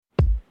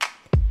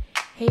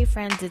Hey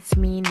friends, it's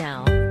me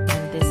Nell,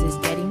 and this is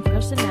Getting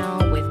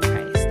Personnel with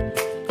Christ.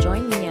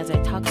 Join me as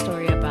I talk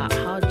story about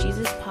how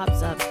Jesus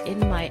pops up in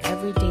my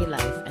everyday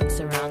life and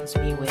surrounds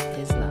me with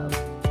his love.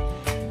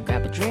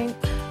 Grab a drink,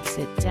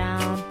 sit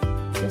down,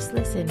 just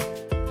listen,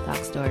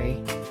 talk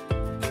story.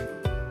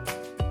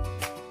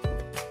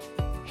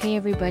 Hey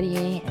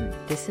everybody, and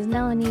this is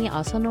Nellani,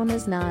 also known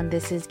as Nell, and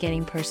this is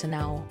Getting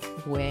Personnel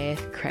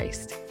with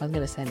Christ. I was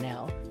going to say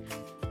Nell,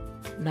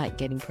 not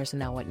Getting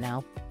Personnel with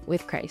Nell,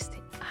 with Christ.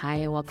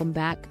 Hi, welcome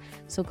back.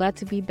 So glad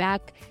to be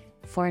back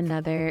for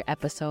another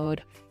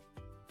episode.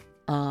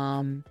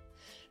 I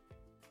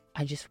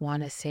just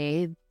want to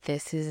say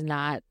this is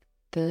not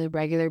the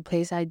regular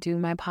place I do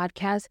my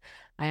podcast.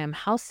 I am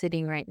house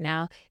sitting right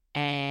now,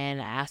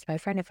 and I asked my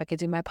friend if I could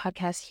do my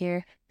podcast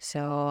here.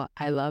 So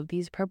I love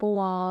these purple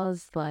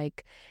walls.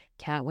 Like,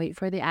 can't wait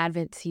for the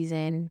Advent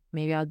season.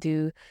 Maybe I'll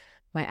do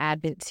my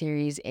Advent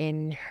series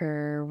in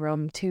her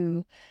room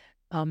too.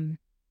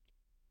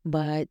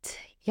 But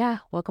yeah,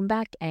 welcome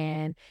back,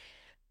 and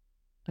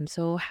I'm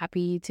so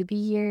happy to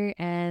be here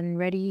and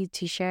ready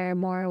to share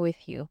more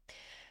with you.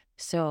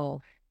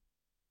 So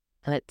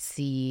let's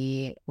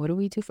see, what do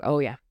we do for, oh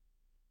yeah,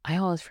 I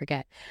always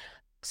forget.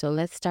 So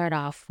let's start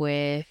off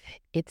with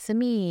it's a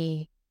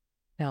me.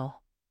 No.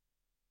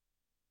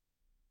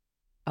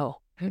 Oh,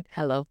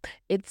 hello.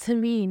 It's a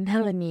me,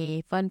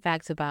 Nellani. Fun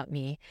facts about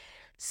me.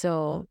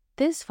 So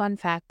this fun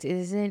fact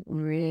isn't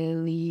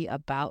really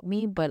about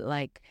me, but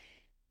like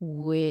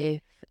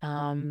with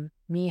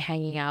me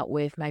hanging out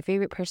with my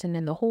favorite person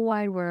in the whole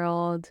wide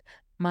world,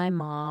 my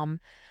mom.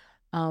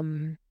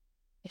 Um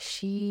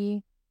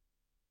she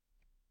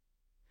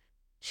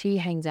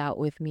hangs out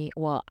with me.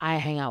 Well, I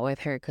hang out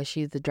with her because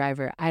she's the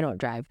driver. I don't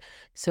drive.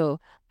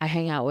 So I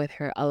hang out with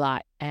her a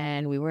lot,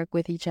 and we work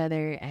with each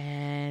other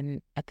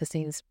and at the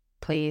same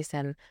place,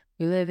 and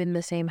we live in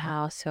the same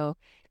house. So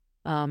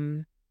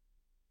um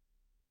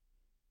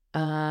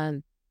uh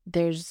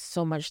there's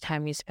so much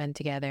time we spend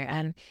together.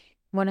 And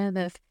one of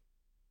the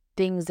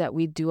things that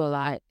we do a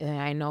lot, and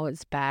I know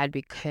it's bad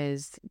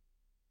because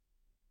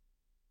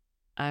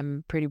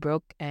I'm pretty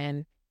broke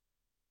and,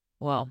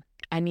 well,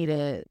 I need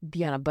to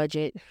be on a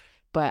budget,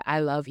 but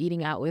I love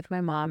eating out with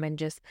my mom and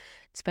just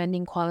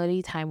spending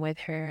quality time with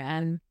her.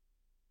 And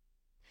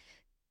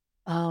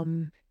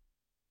um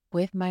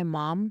with my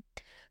mom,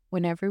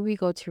 whenever we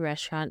go to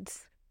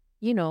restaurants,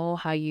 you know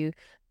how you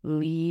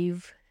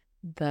leave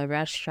the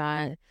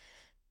restaurant,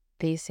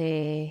 they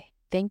say,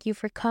 "Thank you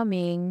for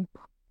coming."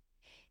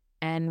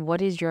 And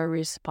what is your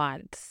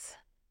response?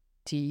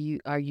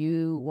 Are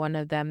you one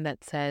of them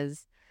that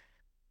says,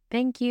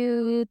 "Thank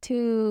you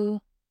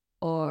too"?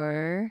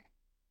 Or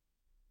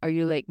are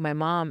you like my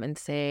mom and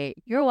say,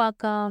 "You're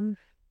welcome"?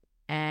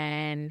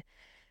 And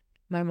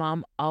my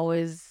mom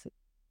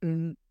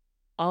mm,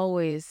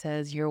 always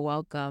says, "You're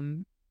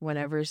welcome"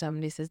 whenever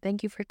somebody says,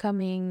 "Thank you for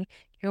coming,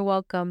 you're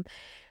welcome."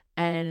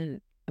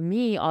 And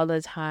me, all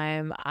the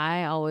time,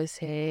 I always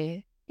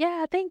say,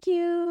 "Yeah, thank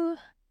you."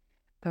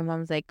 My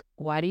mom's like,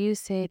 "Why do you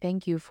say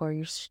thank you for?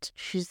 You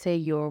should say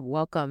you're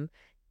welcome.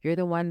 You're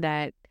the one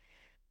that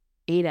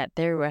ate at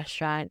their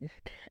restaurant."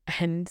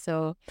 And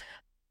so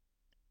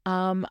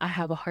I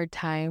have a hard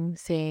time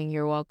saying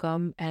you're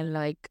welcome. And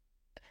like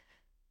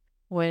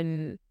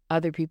when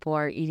other people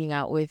are eating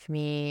out with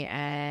me,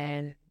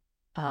 and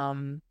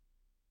um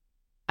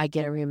I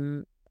get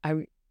a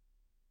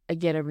I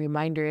get a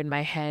reminder in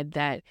my head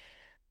that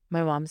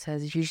my mom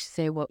says you should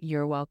say what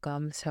you're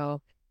welcome.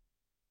 So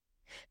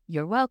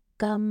you're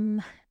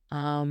welcome.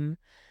 Um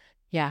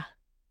yeah,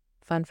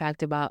 fun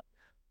fact about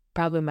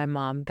probably my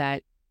mom,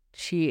 that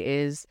she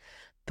is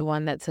the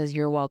one that says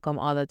you're welcome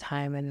all the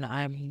time, and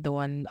I'm the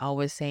one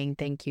always saying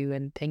thank you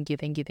and thank you,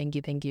 thank you, thank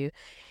you, thank you.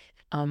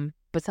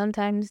 But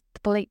sometimes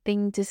the polite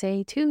thing to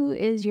say too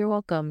is you're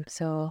welcome.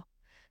 So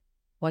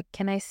what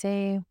can I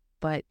say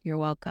but you're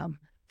welcome?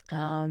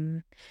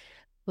 Um,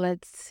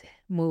 let's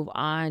move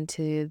on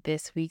to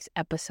this week's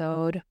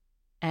episode.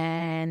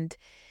 And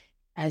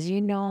as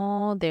you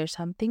know, there's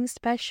something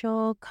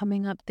special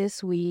coming up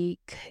this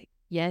week.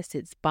 Yes,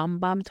 it's Bomb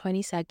Bomb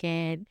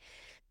 22nd.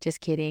 Just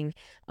kidding.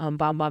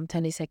 Bomb Bomb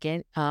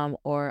 22nd,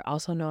 or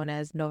also known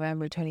as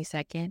November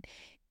 22nd,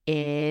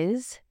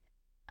 is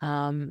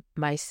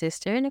my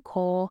sister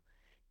Nicole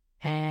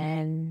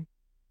and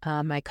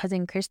my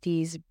cousin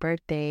Christy's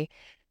birthday,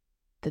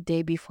 the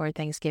day before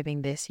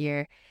Thanksgiving this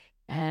year.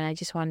 And I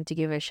just wanted to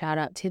give a shout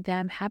out to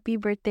them. Happy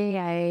birthday.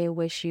 I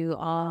wish you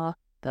all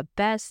the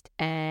best,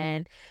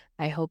 and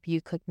I hope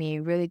you cook me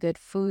really good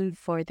food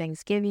for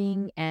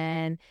Thanksgiving,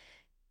 and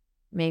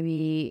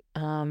maybe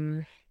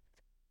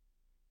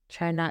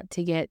try not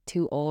to get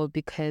too old,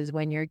 because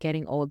when you're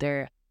getting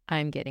older,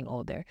 I'm getting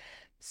older.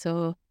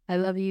 So I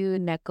love you,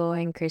 Neko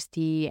and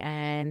Christy,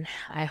 and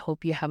I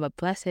hope you have a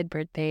blessed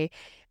birthday.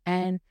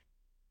 And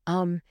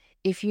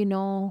if you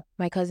know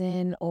my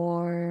cousin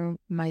or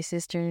my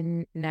sister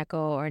Neko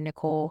or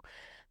Nicole,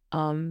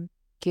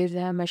 give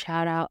them a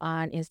shout out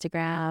on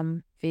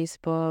Instagram,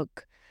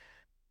 Facebook,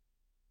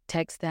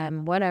 text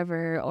them,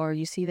 whatever, or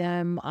you see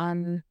them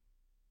on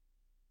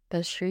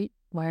the street.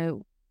 Why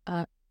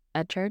uh,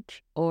 at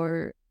church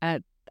or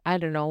at, I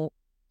don't know,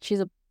 she's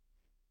a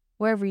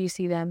wherever you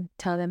see them,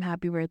 tell them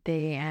happy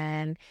birthday,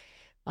 and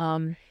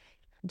um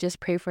just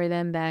pray for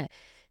them that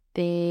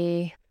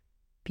they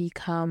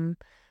become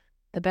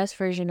the best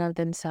version of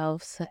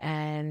themselves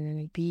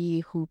and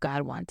be who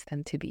God wants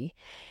them to be.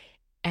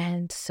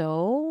 And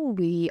so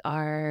we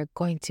are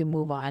going to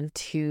move on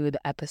to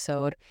the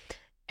episode,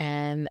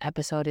 and the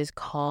episode is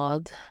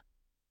called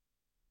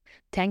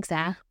Thanks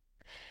Ah.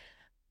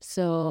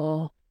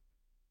 So,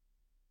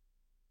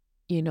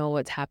 you know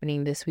what's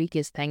happening this week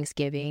is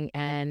Thanksgiving,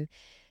 and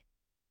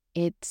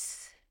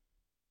it's,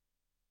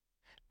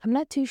 I'm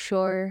not too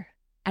sure.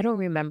 I don't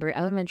remember.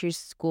 Elementary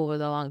school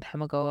was a long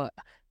time ago.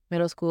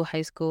 Middle school,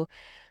 high school.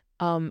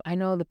 I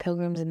know the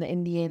Pilgrims and the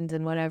Indians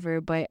and whatever,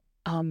 but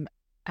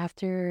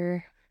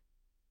after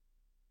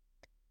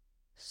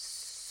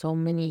so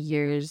many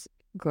years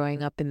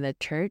growing up in the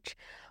church,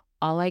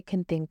 all I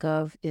can think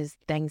of is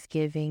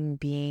Thanksgiving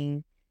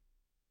being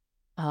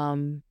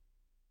um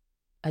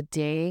a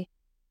day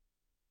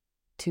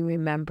to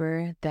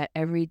remember that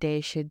every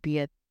day should be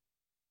a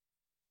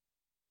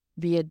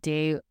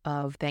day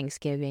of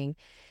Thanksgiving.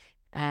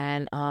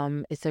 And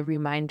it's a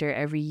reminder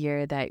every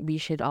year that we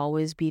should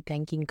always be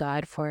thanking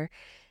God for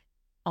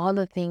all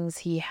the things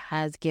he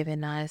has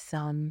given us,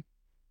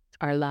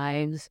 our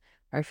lives,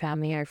 our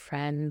family, our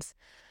friends,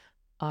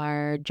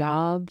 our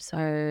jobs,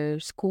 our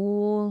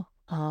school,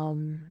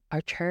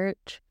 our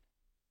church,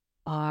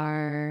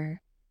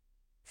 our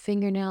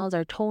fingernails,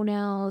 our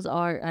toenails,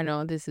 our, I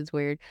know this is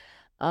weird,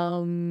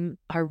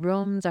 our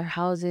rooms, our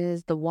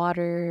houses, the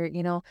water,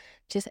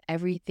 just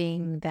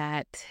everything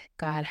that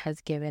God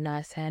has given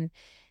us. And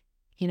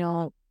you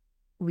know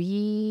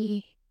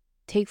we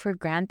take for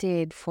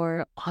granted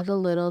for all the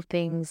little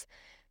things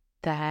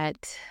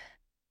that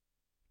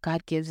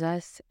God gives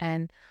us,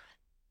 and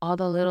all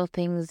the little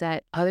things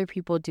that other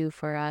people do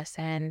for us.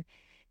 And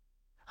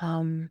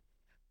um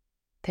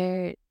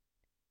there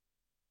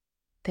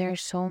there are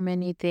so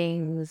many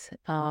things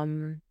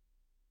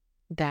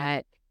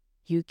that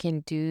you can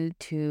do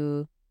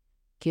to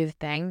give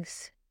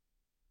thanks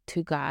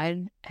to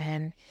God.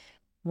 And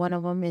one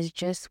of them is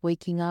just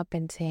waking up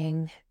and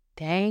saying,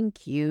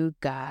 "Thank you,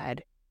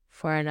 God,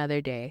 for another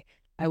day.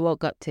 I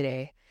woke up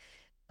today.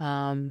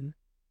 Um,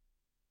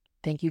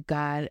 thank you,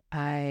 God.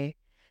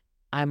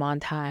 I'm on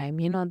time."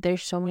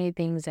 There's so many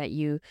things that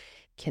you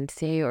can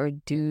say or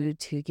do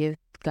to give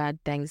God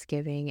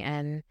thanksgiving,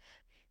 and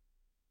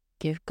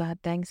give God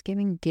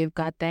thanksgiving, give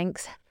God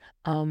thanks.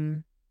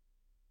 Um,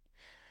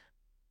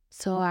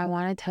 so I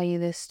want to tell you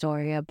this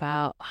story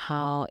about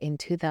how in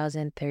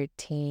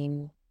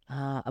 2013,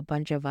 a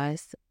bunch of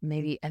us,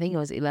 maybe I think it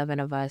was 11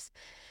 of us,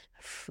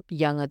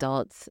 young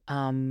adults,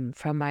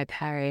 from my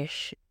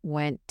parish,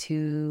 went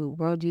to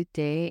World Youth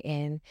Day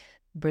in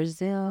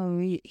Brazil,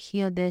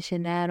 Rio de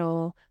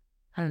Janeiro.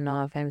 I don't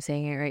know if I'm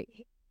saying it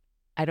right.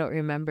 I don't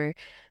remember,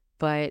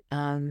 but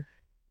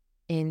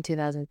in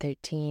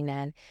 2013,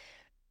 and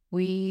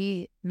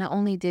we not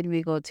only did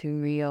we go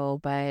to Rio,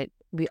 but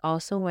we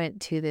also went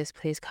to this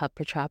place called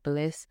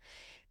Petropolis,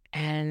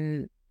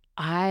 and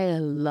I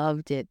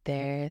loved it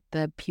there.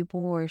 The people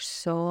were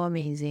so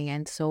amazing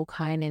and so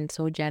kind and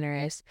so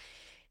generous,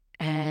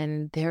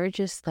 and they were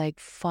just like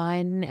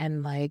fun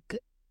and like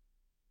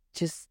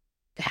just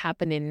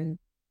happening.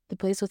 The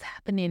place was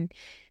happening.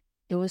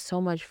 It was so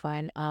much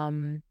fun.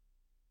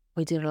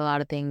 We did a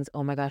lot of things.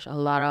 Oh my gosh, a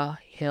lot of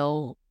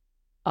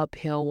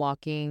uphill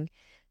walking.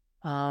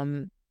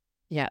 Um,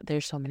 yeah,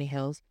 there's so many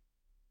hills.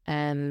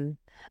 And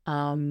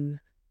um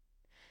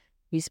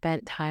we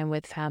spent time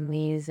with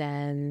families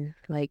and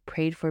like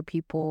prayed for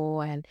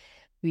people, and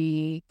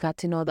we got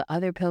to know the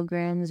other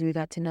pilgrims. We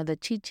got to know the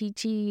chi chi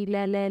chi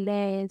la la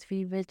la, it's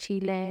viva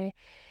Chile,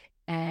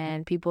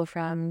 and people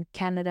from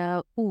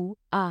Canada. Ooh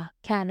ah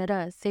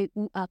Canada, say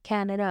ooh ah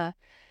Canada.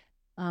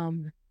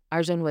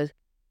 Ours one was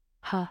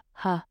ha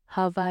ha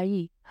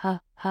Hawaii,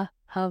 ha ha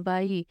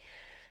Hawaii.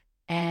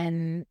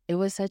 And it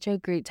was such a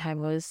great time.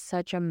 It was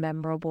such a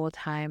memorable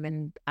time,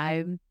 and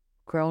I've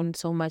grown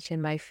so much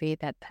in my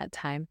faith at that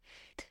time.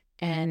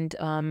 And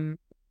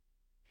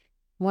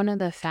one of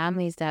the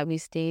families that we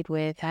stayed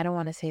with, I don't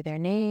want to say their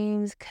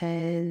names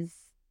because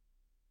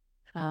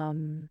I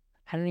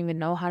don't even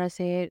know how to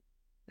say it.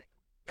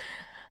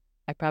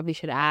 I probably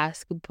should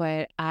ask,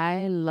 but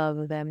I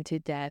love them to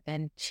death.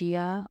 And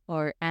Chia,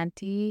 or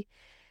Auntie,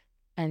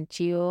 and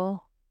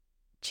Chiu,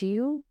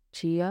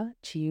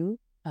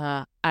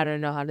 I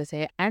don't know how to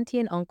say it. Auntie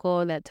and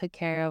uncle that took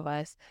care of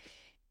us,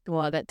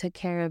 well, that took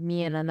care of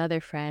me and another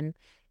friend,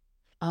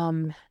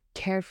 um,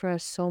 cared for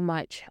us so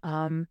much.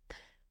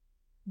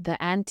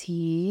 The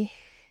auntie,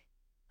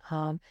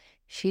 um,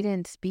 she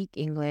didn't speak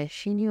English.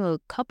 She knew a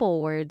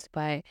couple words,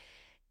 but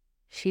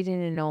she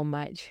didn't know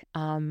much.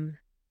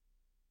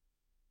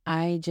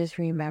 I just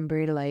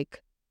remembered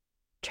like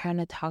trying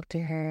to talk to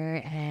her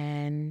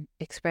and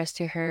express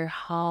to her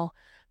how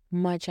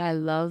much I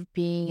love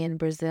being in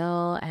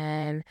Brazil,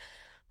 and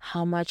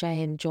how much I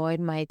enjoyed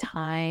my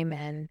time,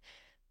 and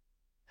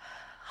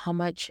how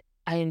much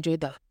I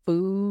enjoyed the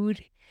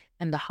food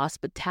and the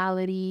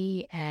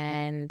hospitality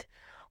and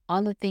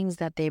all the things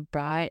that they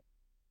brought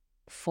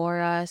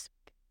for us,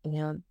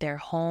 their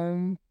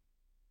home,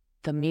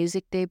 the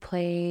music they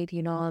played,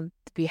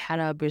 we had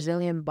a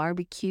Brazilian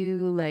barbecue.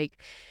 Like,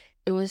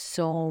 it was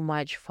so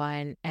much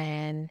fun.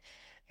 And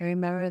I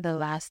remember the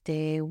last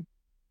day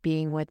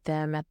being with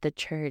them at the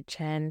church,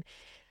 and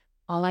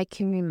all I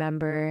can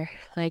remember,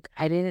 like,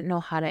 I didn't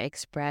know how to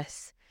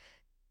express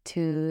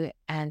to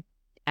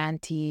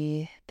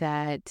Auntie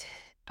that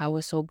I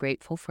was so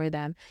grateful for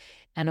them.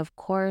 And of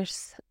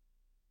course,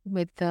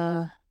 with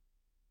the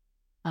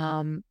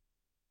um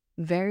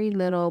very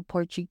little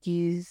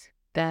Portuguese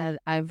that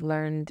I've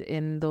learned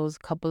in those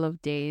couple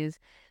of days,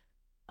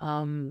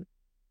 um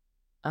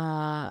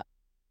uh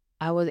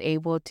I was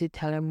able to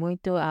tell her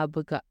muito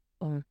obrigado.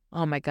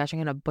 Oh my gosh, I'm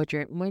gonna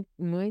butcher it.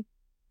 Muito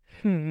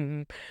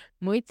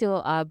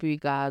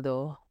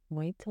obrigado.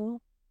 Muito?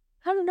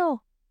 I don't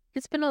know.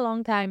 It's been a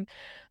long time.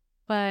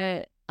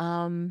 But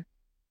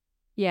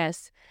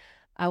yes,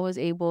 I was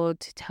able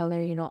to tell her,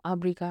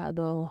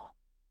 obrigado,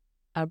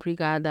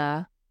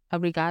 obrigada,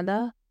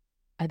 obrigada.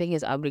 I think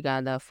it's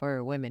obrigada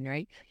for women,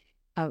 right?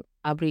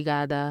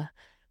 Obrigada.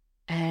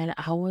 And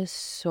I was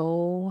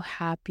so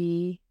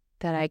happy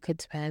that I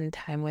could spend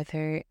time with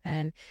her.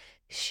 And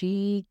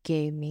she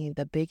gave me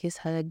the biggest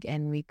hug,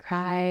 and we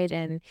cried.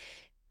 And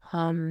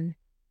um,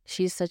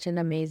 she's such an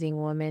amazing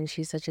woman.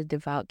 She's such a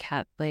devout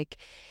Catholic.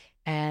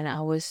 And I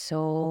was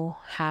so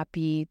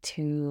happy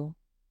to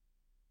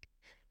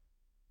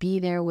be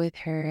there with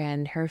her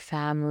and her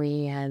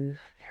family and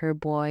her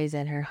boys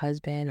and her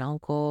husband,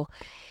 uncle.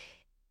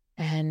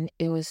 And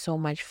it was so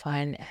much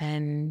fun.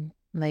 And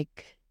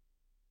like,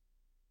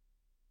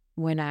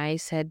 when I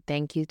said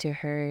thank you to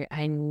her,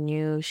 I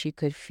knew she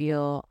could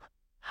feel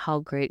how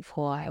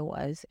grateful I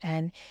was.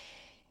 And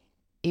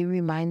it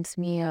reminds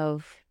me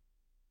of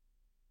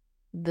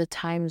the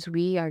times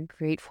we are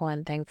grateful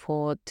and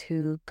thankful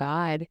to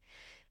God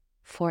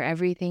for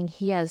everything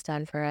He has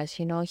done for us.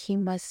 He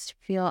must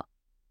feel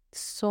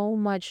so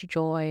much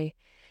joy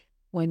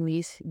when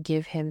we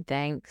give Him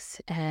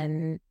thanks.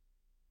 And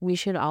we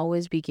should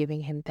always be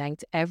giving Him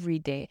thanks every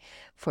day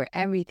for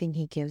everything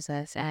He gives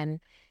us. And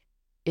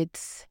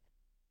it's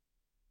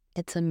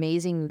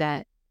amazing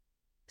that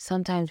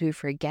sometimes we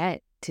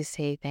forget to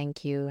say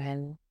thank you,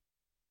 and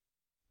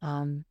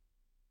um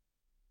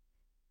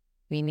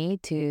we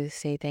need to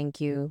say thank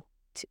you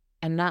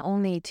and not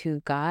only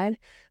to God,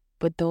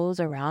 but those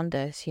around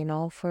us,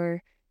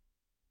 for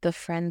the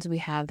friends we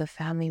have, the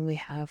family we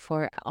have,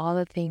 for all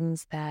the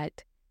things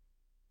that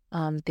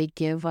they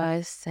give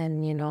us,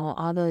 and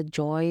all the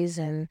joys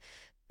and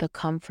the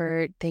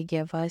comfort they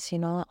give us.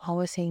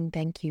 Always saying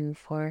thank you,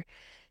 for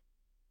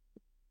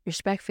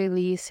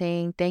respectfully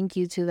saying thank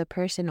you to the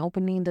person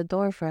opening the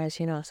door for us.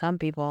 Some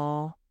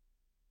people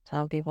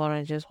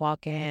don't just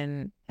walk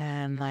in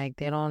and like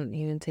they don't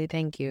even say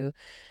thank you.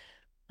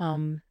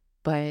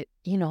 But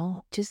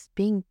just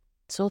being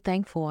so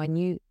thankful,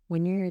 and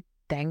when you're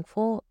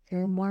thankful,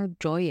 you're more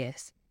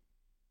joyous.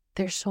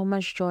 There's so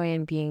much joy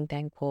in being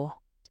thankful.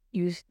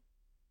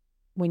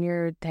 When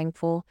you're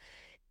thankful,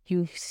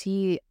 you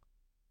see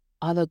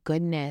all the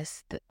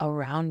goodness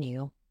around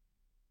you.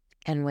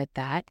 And with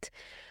that,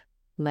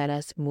 let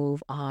us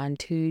move on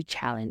to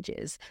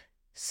challenges.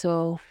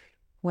 So,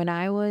 when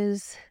I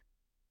was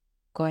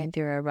going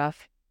through a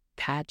rough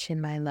patch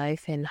in my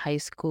life in high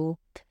school,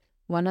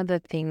 one of the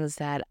things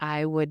that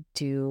I would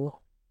do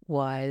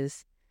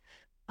was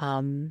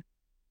um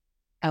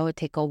I would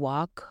take a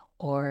walk,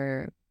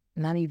 or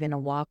not even a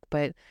walk,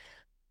 but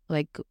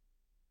like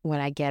when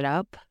I get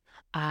up,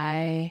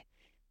 I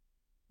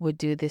would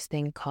do this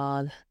thing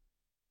called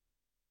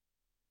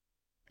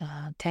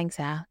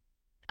tangsa.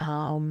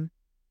 Um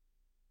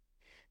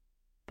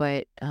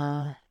but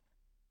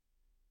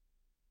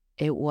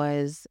it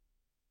was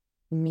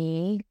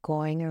me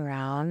going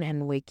around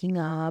and waking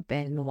up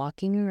and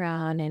walking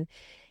around, and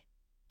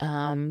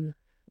um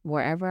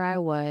wherever I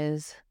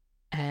was,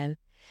 and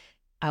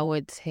I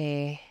would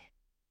say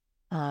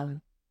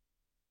um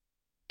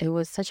it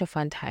was such a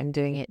fun time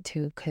doing it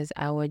too, because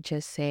I would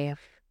just say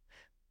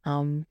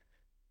um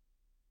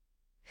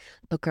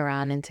look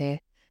around and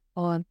say,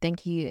 oh,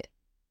 thank you,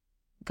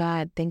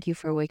 God, thank you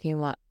for waking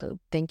me up.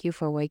 Thank you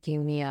for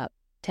waking me up.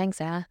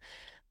 Thanks,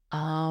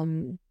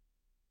 um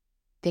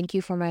thank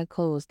you for my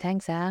clothes.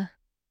 Thanks,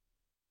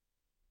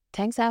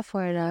 thanks,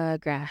 for the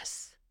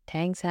grass.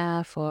 Thanks,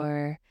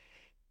 for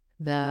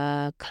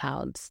the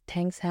clouds.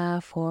 Thanks,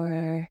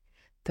 for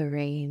the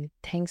rain.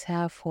 Thanks,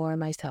 for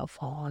my cell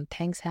phone.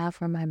 Thanks,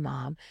 for my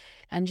mom.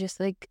 And just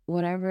like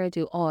whatever I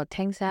do, oh,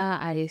 thanks,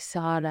 I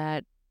saw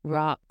that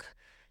rock,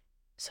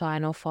 so I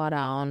don't fall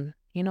down.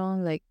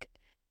 Like,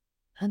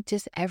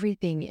 just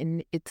everything.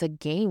 And it's a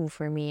game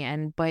for me.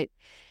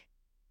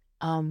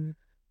 Um,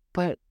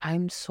 but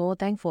I'm so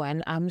thankful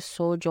and I'm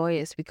so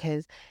joyous,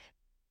 because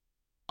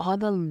all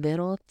the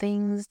little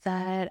things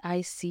that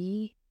I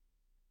see,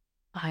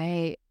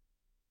 I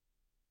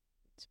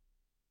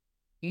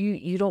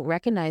you don't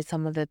recognize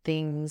some of the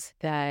things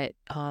that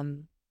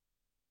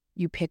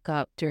you pick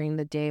up during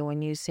the day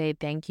when you say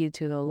thank you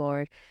to the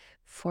Lord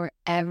for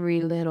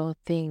every little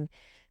thing.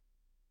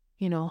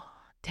 You know,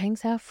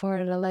 thanks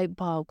for the light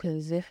bulb,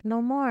 because if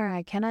no more,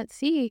 I cannot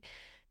see.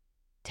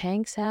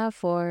 Thanks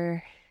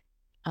for,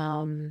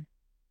 um,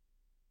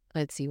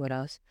 let's see what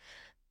else.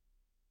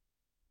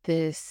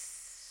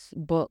 This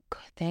book.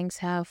 Thanks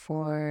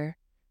for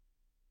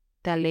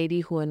that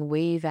lady who would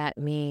wave at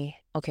me.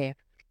 Okay,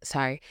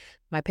 sorry.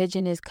 My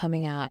pigeon is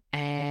coming out,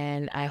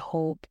 and I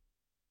hope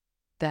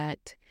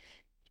that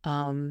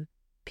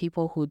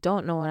people who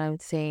don't know what I'm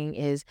saying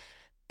is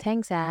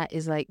thanks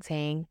is like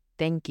saying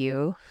thank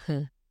you.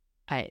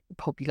 I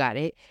hope you got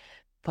it.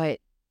 But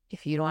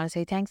if you don't want to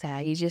say thanks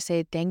you just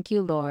say thank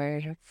you,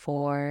 Lord,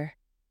 for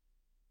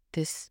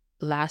this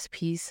last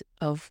piece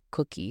of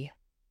cookie.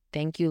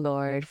 Thank you,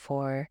 Lord,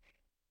 for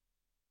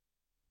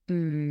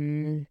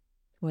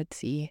let's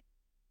see,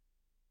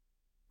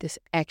 this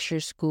extra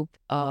scoop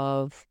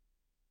of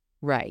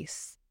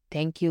rice.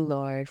 Thank you,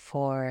 Lord,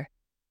 for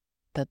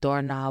the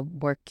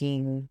doorknob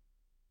working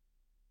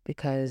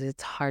because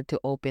it's hard to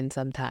open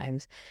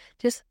sometimes.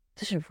 Just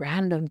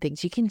random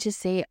things. You can just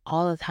say it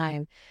all the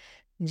time.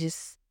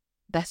 Just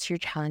that's your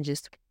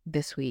challenges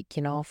this week,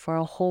 for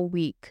a whole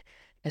week.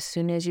 As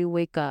soon as you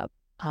wake up,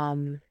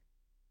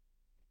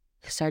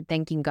 start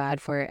thanking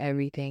God for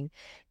everything.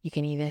 You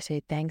can either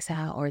say thanks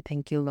or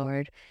thank you,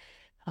 Lord.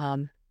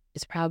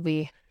 It's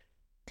probably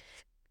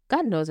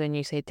God knows when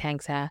you say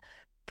thanks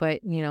but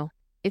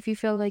if you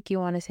feel like you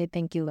want to say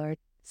thank you, Lord,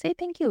 say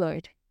thank you,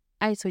 Lord.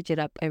 I switch it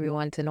up every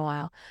once in a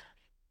while.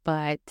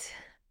 But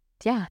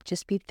yeah,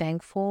 just be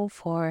thankful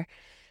for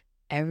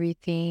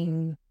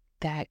everything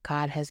that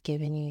God has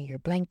given you, your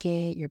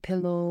blanket, your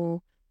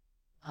pillow,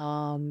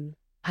 I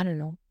don't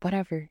know,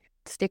 whatever,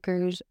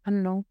 stickers, I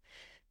don't know.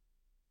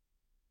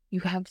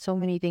 You have so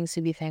many things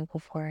to be thankful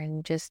for,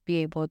 and just be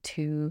able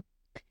to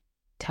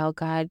tell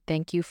God,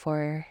 thank you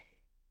for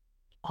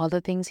all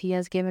the things he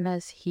has given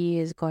us. He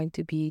is going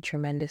to be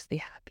tremendously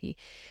happy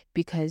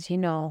because,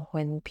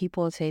 when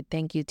people say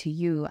thank you to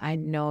you, I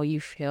know you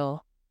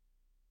feel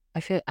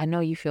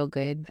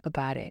good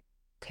about it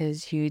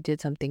because you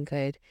did something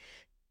good.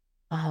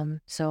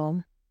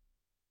 So,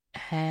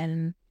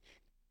 and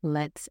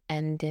let's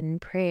end in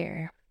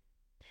prayer.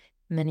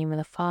 In the name of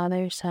the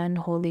Father, Son,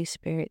 Holy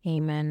Spirit,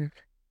 amen.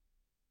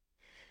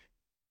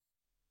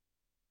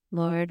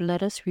 Lord,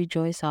 let us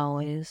rejoice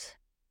always.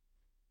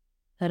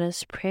 Let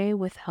us pray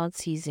without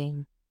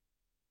ceasing.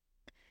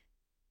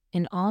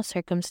 In all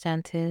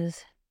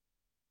circumstances,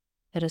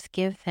 let us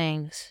give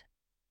thanks,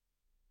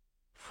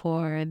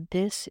 for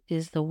this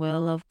is the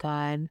will of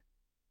God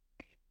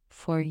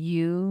for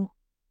you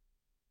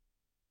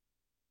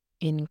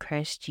in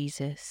Christ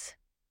Jesus.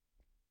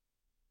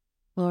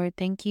 Lord,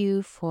 thank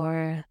you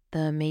for the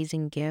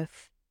amazing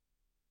gift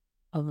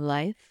of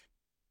life.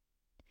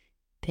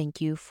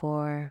 Thank you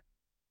for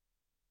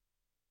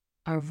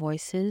our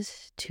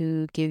voices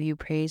to give you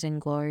praise and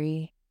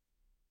glory.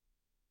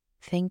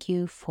 Thank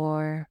you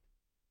for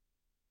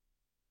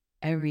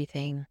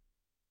everything.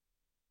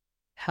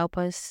 Help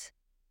us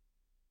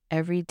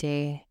every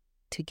day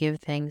to give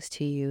thanks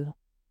to you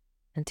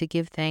and to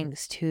give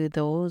thanks to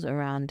those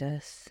around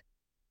us.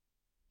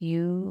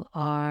 You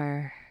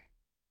are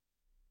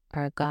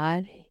our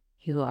God,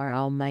 you are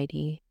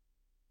almighty,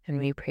 and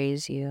we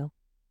praise you.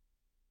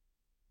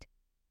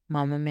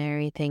 Mama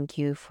Mary, thank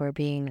you for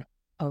being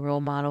a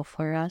role model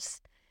for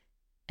us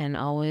and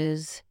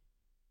always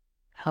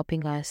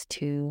helping us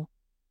to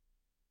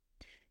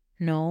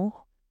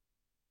know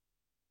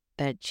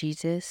that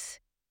Jesus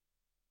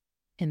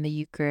in the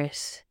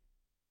Eucharist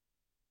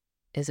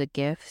is a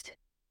gift,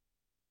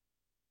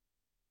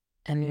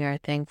 and we are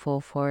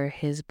thankful for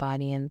his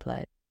body and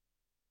blood.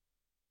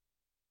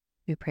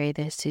 We pray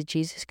this to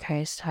Jesus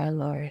Christ our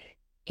Lord.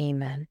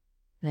 Amen.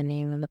 In the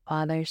name of the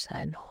Father,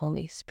 Son,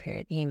 Holy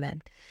Spirit.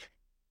 Amen.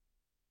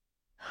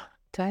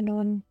 Do I know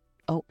one?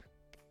 Oh,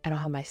 I don't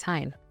have my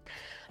sign.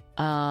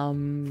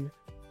 But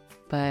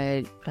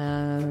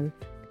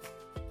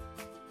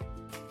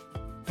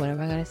what am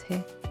I gonna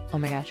say? Oh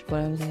my gosh,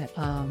 what was it?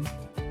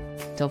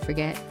 Don't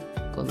forget,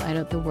 go light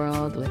up the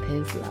world with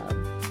his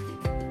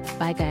love.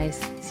 Bye guys.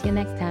 See you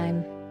next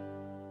time.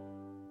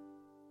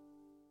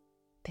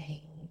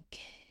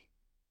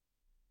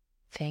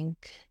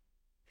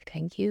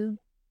 Thank you.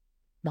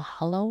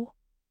 Mahalo.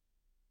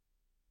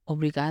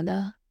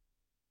 Obrigada.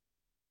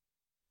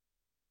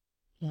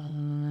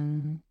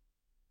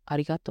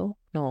 Arigato.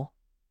 No.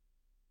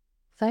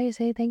 Is that how you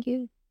say thank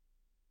you?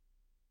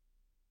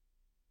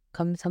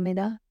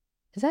 Kamsahamnida?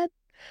 Is that?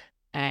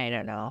 I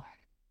don't know.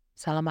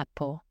 Salamat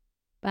po.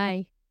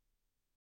 Bye.